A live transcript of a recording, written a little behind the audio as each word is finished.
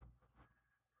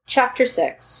Chapter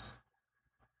 6.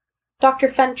 Dr.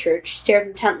 Fenchurch stared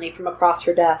intently from across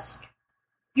her desk.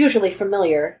 Usually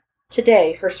familiar,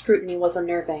 today her scrutiny was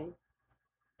unnerving.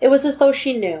 It was as though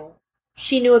she knew.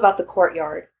 She knew about the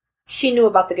courtyard. She knew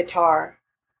about the guitar.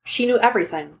 She knew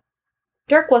everything.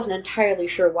 Dirk wasn't entirely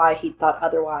sure why he'd thought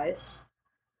otherwise.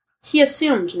 He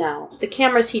assumed now the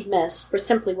cameras he'd missed were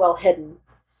simply well hidden,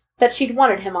 that she'd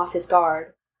wanted him off his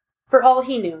guard. For all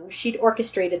he knew, she'd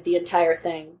orchestrated the entire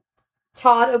thing.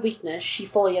 Todd a weakness she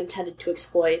fully intended to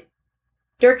exploit.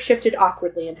 Dirk shifted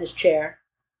awkwardly in his chair.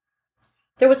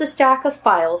 There was a stack of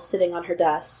files sitting on her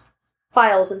desk,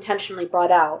 files intentionally brought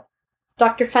out.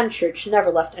 Dr. Fenchurch never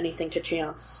left anything to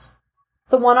chance.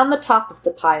 The one on the top of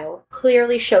the pile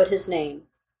clearly showed his name,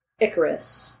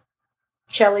 Icarus.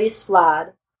 Chelis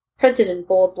Vlad, printed in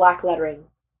bold black lettering.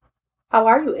 "How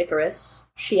are you, Icarus?"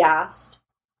 she asked.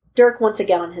 Dirk once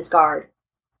again on his guard.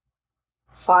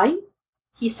 "Fine,"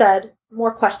 he said,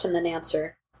 more question than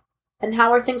answer. "And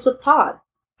how are things with Todd?"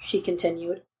 she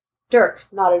continued. Dirk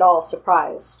not at all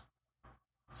surprised.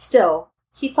 Still,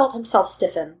 he felt himself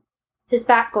stiffen, his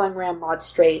back going ramrod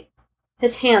straight,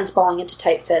 his hands balling into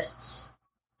tight fists.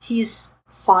 "He's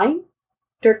fine?"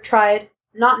 Dirk tried,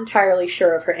 not entirely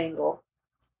sure of her angle.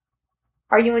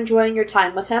 "Are you enjoying your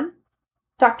time with him?"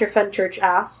 Dr. Fenchurch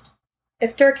asked.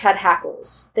 If Dirk had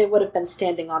hackles, they would have been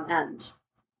standing on end.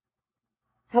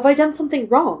 "Have I done something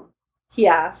wrong?" he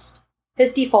asked,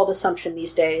 his default assumption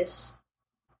these days.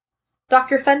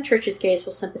 Dr. Fenchurch's gaze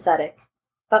was sympathetic,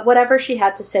 but whatever she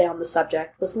had to say on the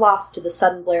subject was lost to the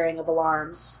sudden blaring of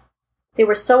alarms. They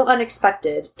were so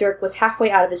unexpected, Dirk was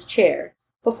halfway out of his chair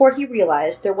before he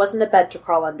realized there wasn't a bed to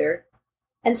crawl under.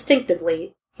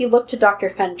 Instinctively, he looked to Dr.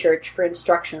 Fenchurch for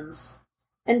instructions.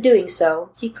 In doing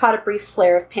so, he caught a brief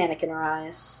flare of panic in her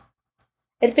eyes.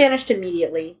 It vanished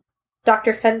immediately,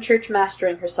 Dr. Fenchurch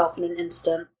mastering herself in an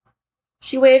instant.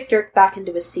 She waved Dirk back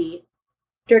into his seat.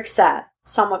 Dirk sat,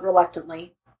 somewhat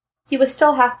reluctantly. He was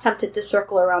still half tempted to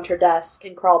circle around her desk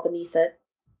and crawl beneath it,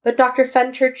 but Dr.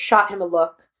 Fenchurch shot him a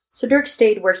look, so Dirk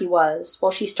stayed where he was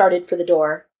while she started for the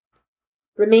door.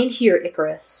 "Remain here,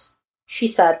 Icarus," she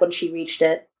said when she reached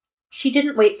it. She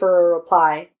didn't wait for a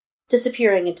reply,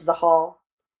 disappearing into the hall.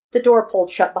 The door pulled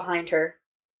shut behind her.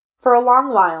 For a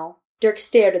long while, Dirk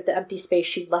stared at the empty space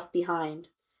she'd left behind,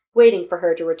 waiting for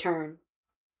her to return.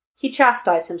 He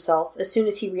chastised himself as soon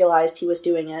as he realized he was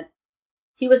doing it.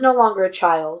 He was no longer a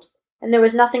child, and there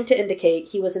was nothing to indicate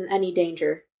he was in any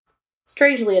danger.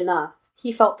 Strangely enough,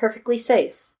 he felt perfectly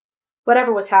safe.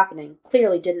 Whatever was happening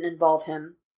clearly didn't involve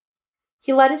him.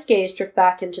 He let his gaze drift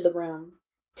back into the room,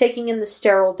 taking in the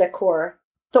sterile decor,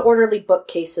 the orderly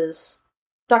bookcases,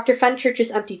 Dr.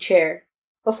 Fenchurch's empty chair,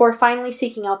 before finally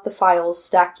seeking out the files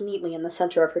stacked neatly in the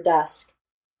center of her desk.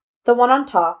 The one on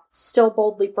top still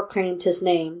boldly proclaimed his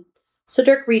name, so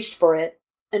Dirk reached for it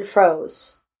and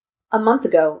froze. A month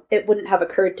ago, it wouldn't have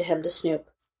occurred to him to snoop.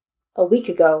 A week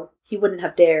ago, he wouldn't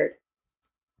have dared.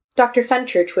 Dr.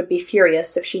 Fenchurch would be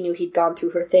furious if she knew he'd gone through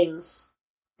her things.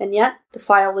 And yet, the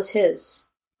file was his.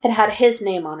 It had his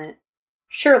name on it.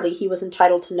 Surely he was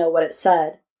entitled to know what it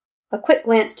said. A quick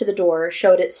glance to the door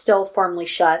showed it still firmly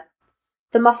shut,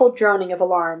 the muffled droning of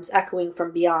alarms echoing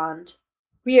from beyond.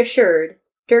 Reassured,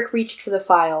 Dirk reached for the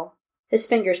file, his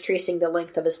fingers tracing the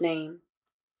length of his name.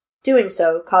 Doing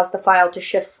so caused the file to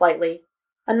shift slightly,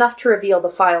 enough to reveal the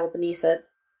file beneath it.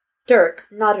 Dirk,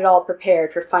 not at all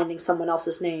prepared for finding someone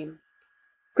else's name.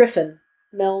 Griffin,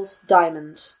 Mills,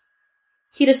 Diamond.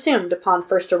 He'd assumed, upon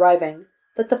first arriving,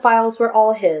 that the files were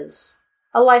all his.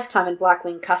 A lifetime in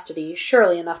Blackwing custody,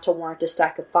 surely enough to warrant a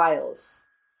stack of files.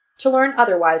 To learn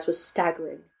otherwise was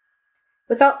staggering.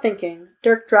 Without thinking,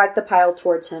 Dirk dragged the pile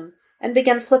towards him and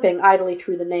began flipping idly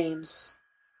through the names.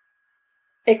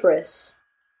 Icarus,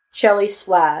 Chelis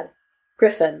Vlad,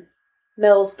 Griffin,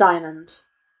 Mills Diamond,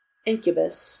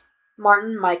 Incubus,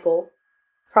 Martin Michael,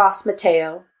 Cross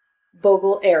Mateo,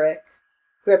 Vogel Eric,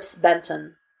 Grips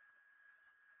Benton.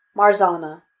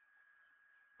 Marzana,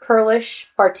 Kurlish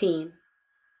Bartine,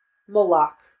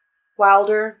 Moloch,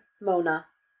 Wilder Mona,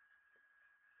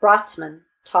 Brotzman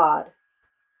Todd,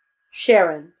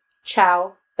 Sharon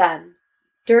Chow Ben.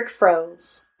 Dirk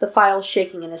froze, the file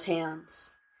shaking in his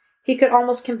hands. He could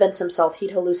almost convince himself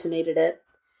he'd hallucinated it,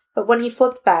 but when he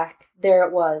flipped back, there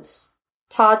it was,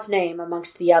 Todd's name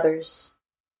amongst the others.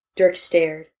 Dirk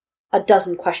stared. A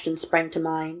dozen questions sprang to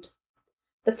mind.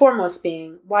 The foremost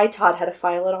being why Todd had a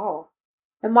file at all,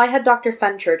 and why had Dr.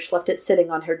 Fenchurch left it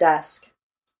sitting on her desk?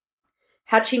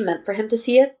 Had she meant for him to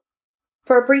see it?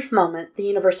 For a brief moment, the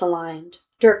universe aligned,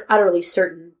 Dirk utterly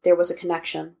certain there was a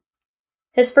connection.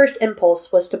 His first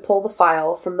impulse was to pull the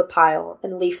file from the pile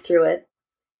and leaf through it.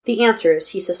 The answers,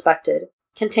 he suspected,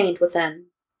 contained within.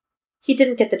 He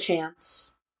didn't get the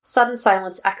chance. Sudden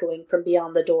silence echoing from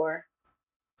beyond the door.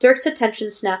 Dirk's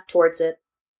attention snapped towards it.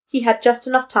 He had just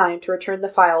enough time to return the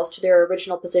files to their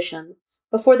original position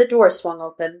before the door swung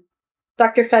open,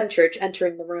 Dr. Fenchurch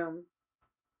entering the room.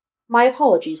 "My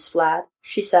apologies, Flad,"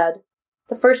 she said,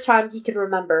 the first time he could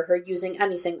remember her using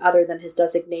anything other than his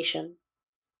designation.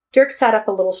 Dirk sat up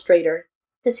a little straighter,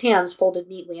 his hands folded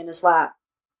neatly in his lap.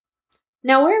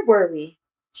 "Now where were we?"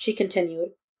 she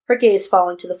continued, her gaze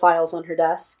falling to the files on her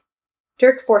desk.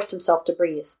 Dirk forced himself to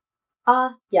breathe.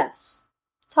 Yes.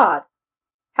 Todd.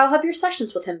 How have your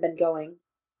sessions with him been going?"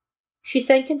 She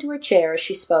sank into her chair as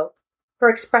she spoke, her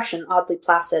expression oddly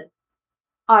placid.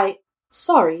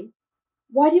 Sorry.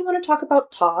 Why do you want to talk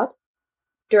about Todd?"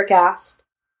 Dirk asked.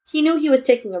 He knew he was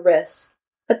taking a risk,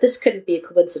 but this couldn't be a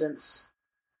coincidence.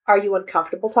 "Are you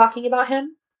uncomfortable talking about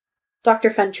him?" Dr.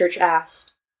 Fenchurch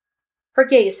asked. Her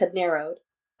gaze had narrowed,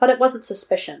 but it wasn't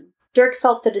suspicion. Dirk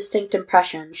felt the distinct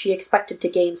impression she expected to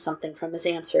gain something from his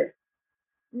answer.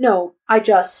 "No,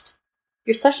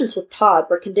 Your sessions with Todd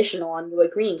were conditional on you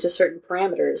agreeing to certain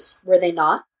parameters, were they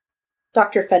not?"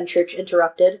 Dr. Fenchurch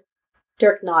interrupted.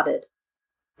 Dirk nodded.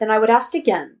 "Then I would ask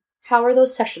again, how are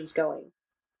those sessions going?"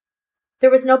 There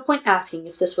was no point asking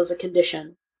if this was a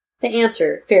condition. The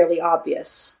answer fairly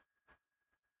obvious.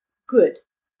 "Good,"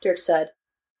 Dirk said.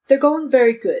 "They're going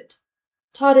very good.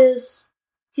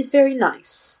 He's very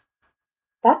nice."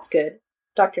 "That's good,"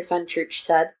 Dr. Fenchurch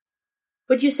said.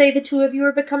 "Would you say the two of you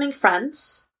are becoming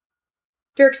friends?"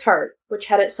 Dirk's heart, which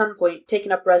had at some point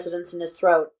taken up residence in his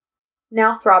throat,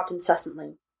 now throbbed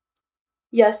incessantly.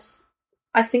 "Yes,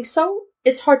 I think so.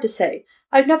 It's hard to say.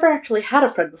 I've never actually had a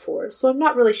friend before, so I'm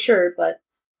not really sure, but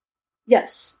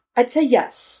yes, I'd say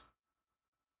yes."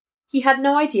 He had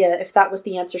no idea if that was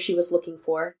the answer she was looking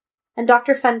for, and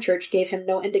Dr. Fenchurch gave him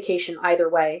no indication either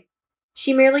way.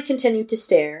 She merely continued to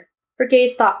stare, her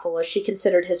gaze thoughtful as she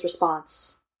considered his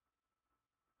response.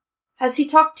 "Has he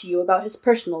talked to you about his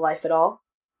personal life at all?"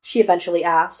 she eventually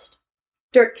asked.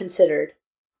 Dirk considered.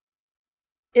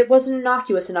 It was an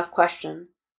innocuous enough question,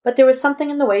 but there was something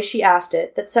in the way she asked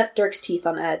it that set Dirk's teeth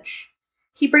on edge.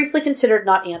 He briefly considered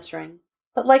not answering,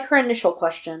 but like her initial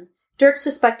question, Dirk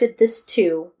suspected this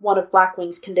too one of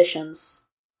Blackwing's conditions.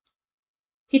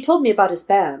 "He told me about his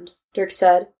band," Dirk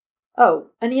said.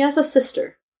 "Oh, and he has a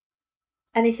sister."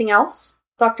 "Anything else?"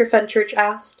 Dr. Fenchurch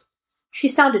asked. She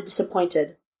sounded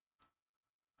disappointed.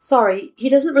 "Sorry, he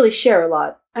doesn't really share a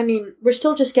lot. I mean, we're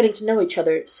still just getting to know each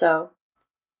other, so—"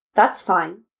 "That's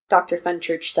fine," Dr.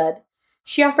 Fenchurch said.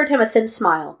 She offered him a thin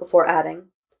smile before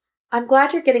adding, "I'm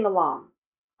glad you're getting along,"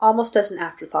 almost as an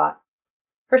afterthought.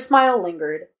 Her smile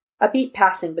lingered, a beat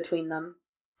passing between them.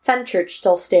 Fenchurch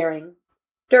still staring.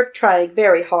 Dirk trying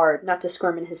very hard not to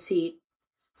squirm in his seat.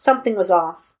 Something was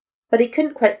off, but he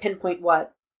couldn't quite pinpoint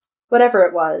what. Whatever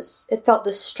it was, it felt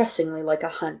distressingly like a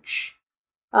hunch.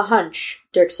 A hunch,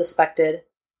 Dirk suspected,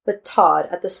 with Todd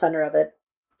at the center of it.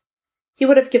 He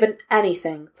would have given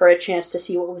anything for a chance to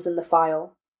see what was in the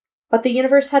file. But the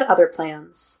universe had other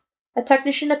plans. A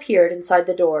technician appeared inside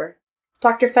the door.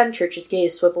 Dr. Fenchurch's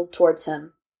gaze swiveled towards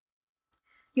him.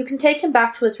 "You can take him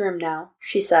back to his room now,"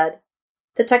 she said.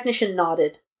 The technician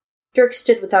nodded. Dirk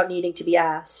stood without needing to be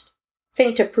asked.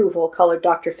 Faint approval colored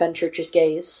Dr. Fenchurch's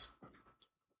gaze.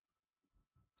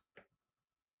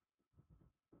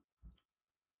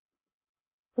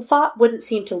 The thought wouldn't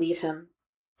seem to leave him.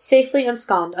 Safely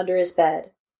ensconced under his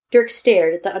bed, Dirk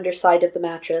stared at the underside of the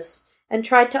mattress and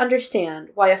tried to understand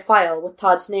why a file with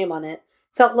Todd's name on it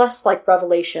felt less like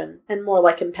revelation and more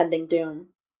like impending doom.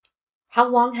 How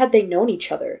long had they known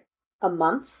each other? A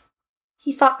month?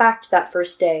 He thought back to that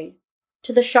first day,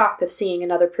 to the shock of seeing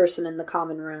another person in the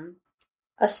common room.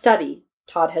 A study,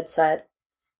 Todd had said,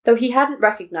 though he hadn't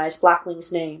recognized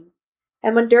Blackwing's name,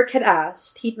 and when Dirk had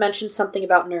asked, he'd mentioned something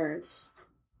about nerves.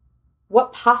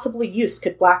 What possible use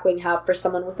could Blackwing have for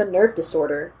someone with a nerve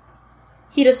disorder?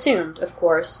 He'd assumed, of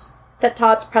course, that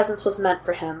Todd's presence was meant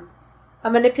for him, a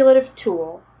manipulative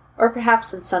tool, or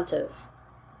perhaps incentive.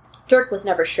 Dirk was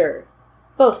never sure.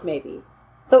 Both, maybe,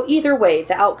 though either way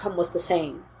the outcome was the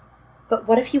same. But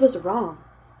what if he was wrong?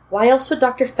 Why else would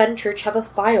Dr. Fenchurch have a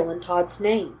file in Todd's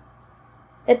name?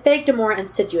 It begged a more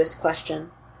insidious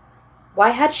question. Why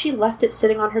had she left it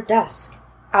sitting on her desk,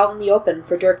 out in the open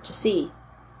for Dirk to see?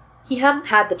 He hadn't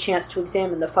had the chance to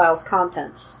examine the file's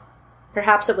contents.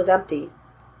 Perhaps it was empty.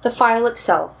 The file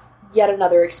itself, yet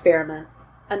another experiment,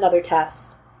 another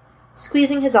test.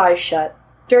 Squeezing his eyes shut,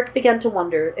 Dirk began to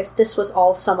wonder if this was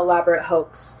all some elaborate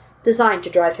hoax, designed to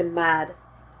drive him mad.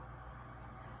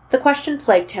 The question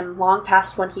plagued him long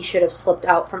past when he should have slipped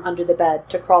out from under the bed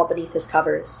to crawl beneath his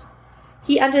covers.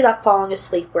 He ended up falling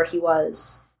asleep where he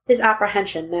was, his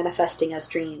apprehension manifesting as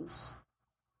dreams.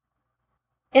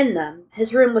 In them,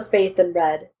 his room was bathed in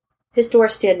red, his door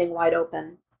standing wide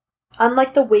open.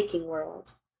 Unlike the waking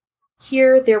world,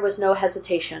 here there was no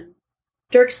hesitation.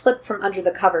 Dirk slipped from under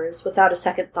the covers without a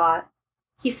second thought.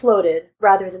 He floated,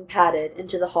 rather than padded,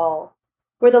 into the hall,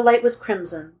 where the light was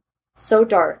crimson, so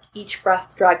dark each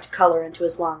breath dragged color into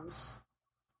his lungs.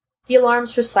 The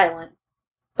alarms were silent,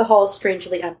 the hall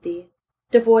strangely empty,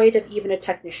 devoid of even a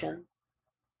technician.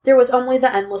 There was only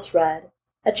the endless red,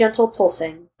 a gentle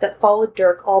pulsing, that followed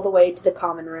Dirk all the way to the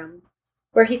common room,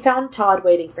 where he found Todd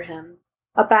waiting for him,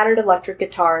 a battered electric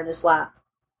guitar in his lap.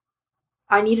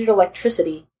 "I needed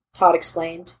electricity," Todd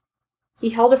explained.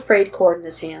 He held a frayed cord in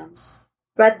his hands.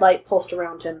 Red light pulsed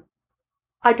around him.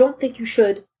 "I don't think you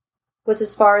should," was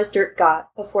as far as Dirk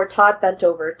got before Todd bent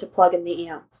over to plug in the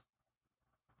amp.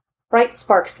 Bright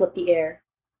sparks lit the air.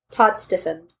 Todd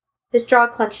stiffened, his jaw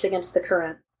clenched against the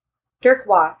current. Dirk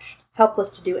watched, helpless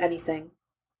to do anything.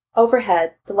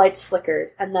 Overhead, the lights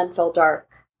flickered and then fell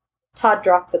dark. Todd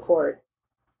dropped the cord.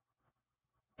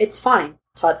 "It's fine,"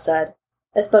 Todd said,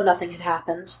 as though nothing had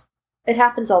happened. "It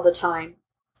happens all the time."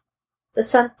 The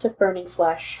scent of burning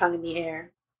flesh hung in the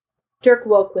air. Dirk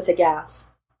woke with a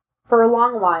gasp. For a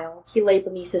long while, he lay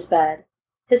beneath his bed,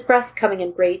 his breath coming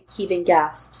in great, heaving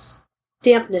gasps.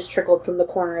 Dampness trickled from the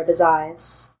corner of his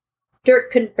eyes.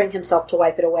 Dirk couldn't bring himself to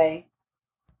wipe it away.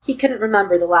 He couldn't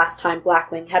remember the last time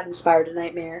Blackwing had inspired a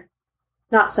nightmare.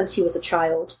 Not since he was a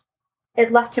child.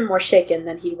 It left him more shaken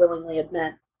than he'd willingly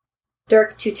admit.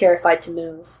 Dirk too terrified to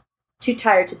move, too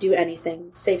tired to do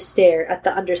anything save stare at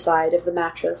the underside of the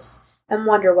mattress and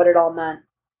wonder what it all meant.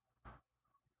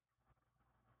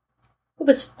 It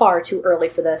was far too early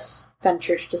for this,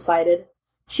 Fenchurch decided.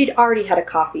 She'd already had a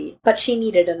coffee, but she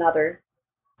needed another.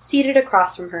 Seated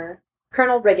across from her,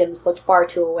 Colonel Riggins looked far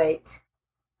too awake.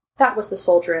 That was the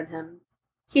soldier in him.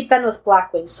 He'd been with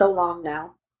Blackwing so long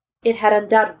now. It had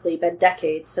undoubtedly been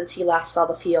decades since he last saw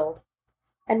the field.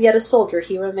 And yet a soldier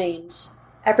he remained,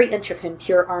 every inch of him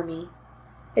pure army.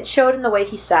 It showed in the way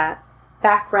he sat,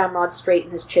 back ramrod straight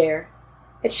in his chair.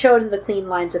 It showed in the clean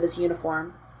lines of his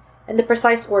uniform, in the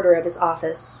precise order of his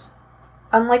office.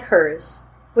 Unlike hers,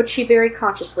 which she very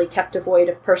consciously kept devoid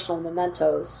of personal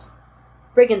mementos,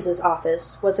 Riggins's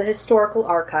office was a historical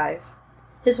archive.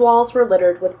 His walls were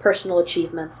littered with personal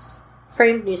achievements,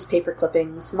 framed newspaper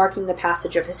clippings marking the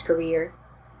passage of his career.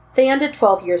 They ended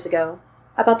 12 years ago,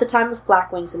 about the time of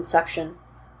Blackwing's inception.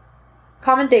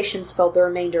 Commendations filled the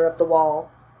remainder of the wall.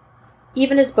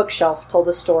 Even his bookshelf told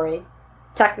a story,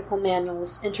 technical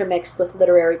manuals intermixed with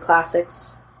literary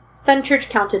classics. Fenchurch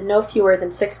counted no fewer than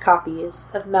 6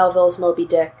 copies of Melville's Moby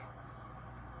Dick.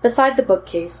 Beside the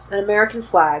bookcase, an American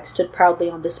flag stood proudly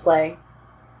on display.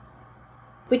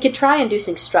 "We could try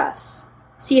inducing stress,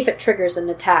 see if it triggers an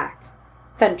attack,"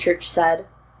 Fenchurch said,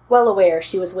 well aware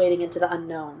she was wading into the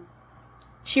unknown.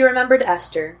 She remembered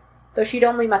Esther, though she'd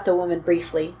only met the woman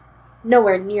briefly,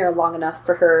 nowhere near long enough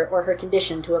for her or her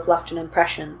condition to have left an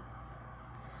impression.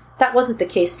 That wasn't the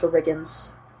case for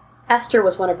Riggins. Esther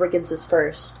was one of Riggins's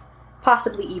first,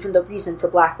 possibly even the reason for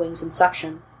Blackwing's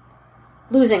inception.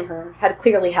 Losing her had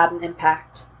clearly had an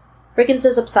impact.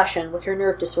 Riggins's obsession with her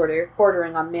nerve disorder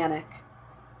bordering on manic.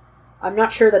 "I'm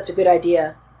not sure that's a good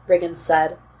idea," Riggins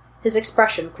said, his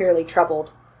expression clearly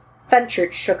troubled.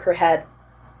 Fenchurch shook her head.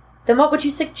 "Then what would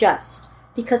you suggest?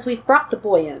 Because we've brought the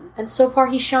boy in, and so far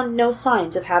he's shown no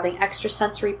signs of having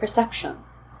extrasensory perception."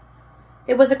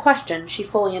 It was a question she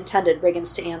fully intended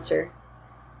Riggins to answer,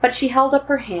 but she held up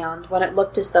her hand when it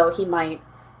looked as though he might,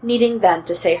 needing then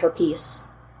to say her piece.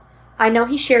 "I know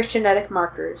he shares genetic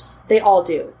markers. They all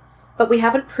do. But we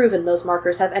haven't proven those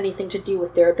markers have anything to do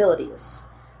with their abilities.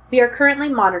 We are currently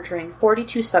monitoring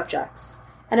 42 subjects,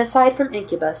 and aside from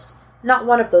Incubus, not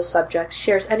one of those subjects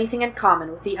shares anything in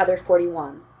common with the other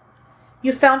 41.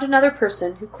 You found another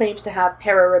person who claims to have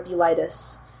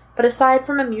pararabulitis, but aside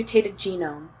from a mutated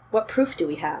genome, what proof do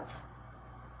we have?"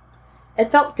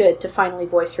 It felt good to finally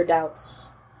voice her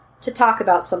doubts, to talk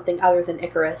about something other than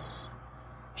Icarus.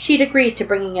 She'd agreed to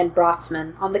bringing in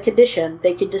Brotzmann on the condition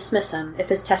they could dismiss him if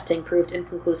his testing proved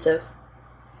inconclusive.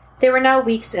 They were now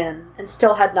weeks in, and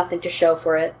still had nothing to show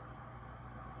for it.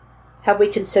 "Have we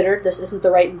considered this isn't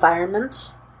the right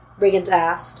environment?" Riggins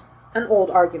asked, an old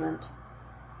argument.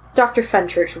 Dr.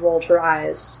 Fenchurch rolled her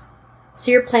eyes.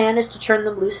 "So your plan is to turn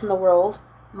them loose in the world,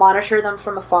 monitor them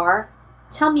from afar?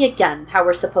 Tell me again how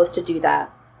we're supposed to do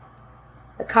that."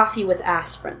 A coffee with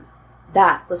aspirin.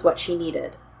 That was what she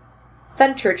needed.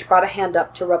 Fenchurch brought a hand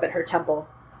up to rub at her temple.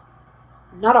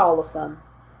 "Not all of them,"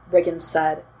 Riggins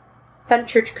said.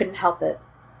 Fenchurch couldn't help it.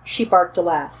 She barked a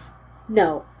laugh.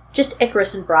 "No, Just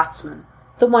Icarus and Brotsman,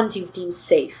 the ones you've deemed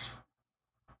safe.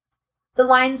 The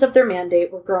lines of their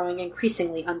mandate were growing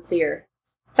increasingly unclear.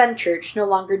 Fenchurch no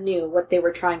longer knew what they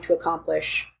were trying to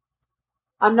accomplish.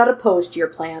 "I'm not opposed to your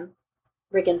plan,"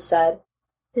 Riggins said.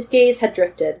 His gaze had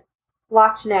drifted,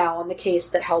 locked now on the case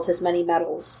that held his many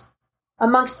medals.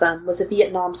 Amongst them was a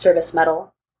Vietnam service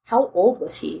medal. How old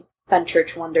was he?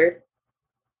 Fenchurch wondered.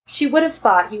 She would have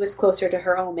thought he was closer to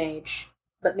her own age,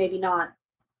 but maybe not.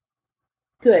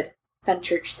 "Good,"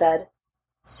 Fenchurch said.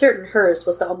 Certain hers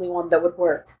was the only one that would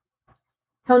work.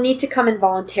 "He'll need to come in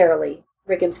voluntarily,"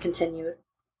 Riggins continued,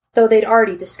 though they'd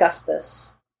already discussed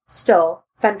this. Still,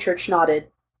 Fenchurch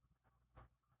nodded.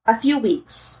 "A few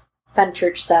weeks,"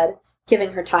 Fenchurch said,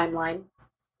 giving her timeline.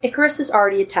 "Icarus is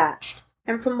already attached,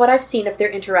 and from what I've seen of their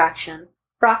interaction,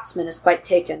 Brotsman is quite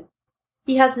taken.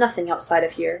 He has nothing outside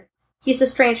of here. He's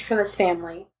estranged from his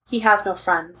family. He has no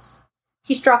friends.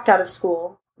 He's dropped out of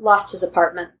school, lost his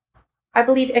apartment. I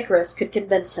believe Icarus could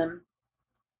convince him."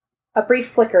 A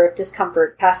brief flicker of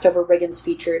discomfort passed over Riggins'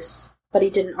 features, but he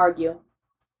didn't argue.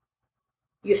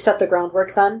 "You've set the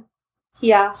groundwork, then?"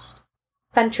 he asked.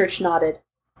 Fenchurch nodded.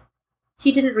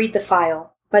 "He didn't read the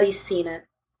file, but he's seen it.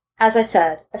 As I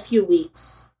said, a few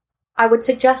weeks. I would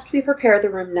suggest we prepare the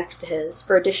room next to his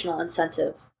for additional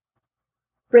incentive."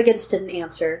 Riggins didn't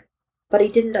answer, but he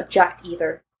didn't object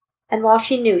either, and while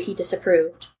she knew he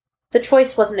disapproved, the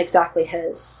choice wasn't exactly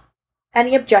his.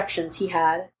 Any objections he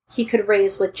had, he could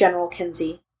raise with General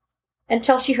Kinsey.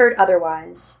 Until she heard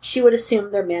otherwise, she would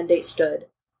assume their mandate stood.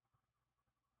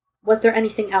 "Was there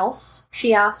anything else?"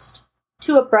 she asked,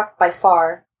 too abrupt by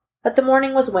far, but the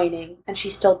morning was waning, and she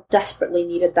still desperately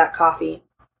needed that coffee.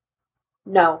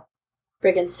 "No,"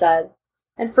 Riggins said,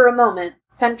 and for a moment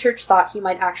Fenchurch thought he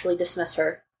might actually dismiss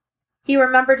her. He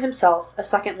remembered himself a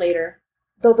second later,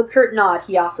 though the curt nod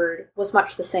he offered was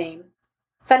much the same.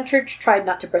 Fenchurch tried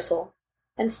not to bristle.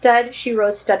 Instead, she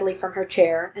rose steadily from her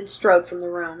chair and strode from the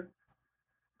room.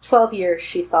 12 years,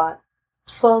 she thought.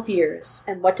 12 years,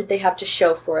 and what did they have to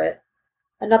show for it?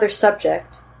 Another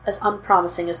subject, as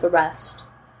unpromising as the rest.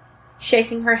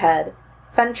 Shaking her head,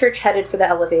 Fenchurch headed for the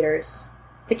elevators.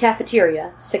 The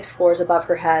cafeteria, 6 floors above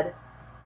her head.